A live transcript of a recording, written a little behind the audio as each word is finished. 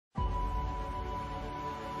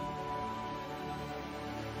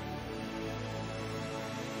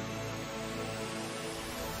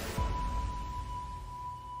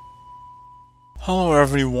Hello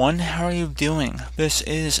everyone, how are you doing? This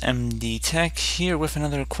is MD Tech here with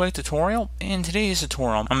another quick tutorial. In today's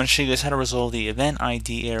tutorial, I'm going to show you guys how to resolve the event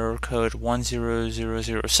ID error code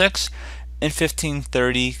 10006 in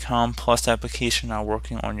 1530 COM Plus application not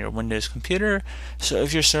working on your Windows computer. So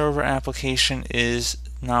if your server application is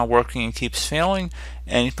not working and keeps failing,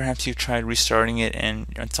 and perhaps you've tried restarting it and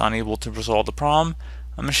it's unable to resolve the problem,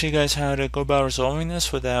 I'm going to show you guys how to go about resolving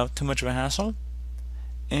this without too much of a hassle.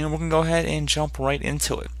 And we're going to go ahead and jump right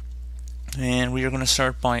into it. And we are going to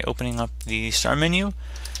start by opening up the start menu,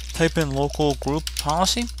 type in local group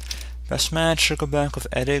policy. Best match should go back with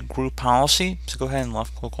edit group policy, so go ahead and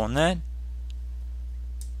left click on that.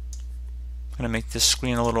 I'm going to make this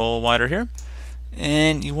screen a little wider here.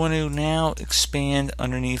 And you want to now expand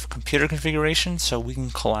underneath computer configuration, so we can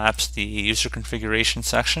collapse the user configuration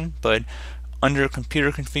section, but under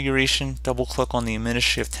computer configuration, double click on the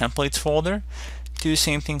administrative templates folder. Do the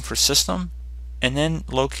same thing for system, and then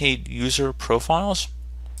locate user profiles.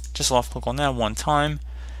 Just left click on that one time,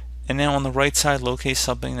 and now on the right side locate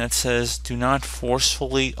something that says do not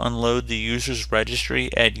forcefully unload the user's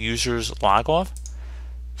registry at user's logoff.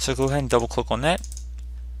 So go ahead and double click on that,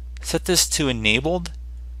 set this to enabled,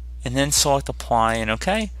 and then select apply and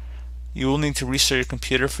OK. You will need to restart your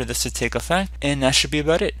computer for this to take effect, and that should be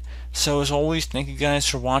about it. So as always, thank you guys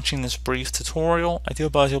for watching this brief tutorial. I do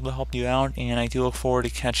hope I was able to help you out, and I do look forward to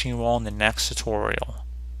catching you all in the next tutorial.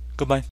 Goodbye.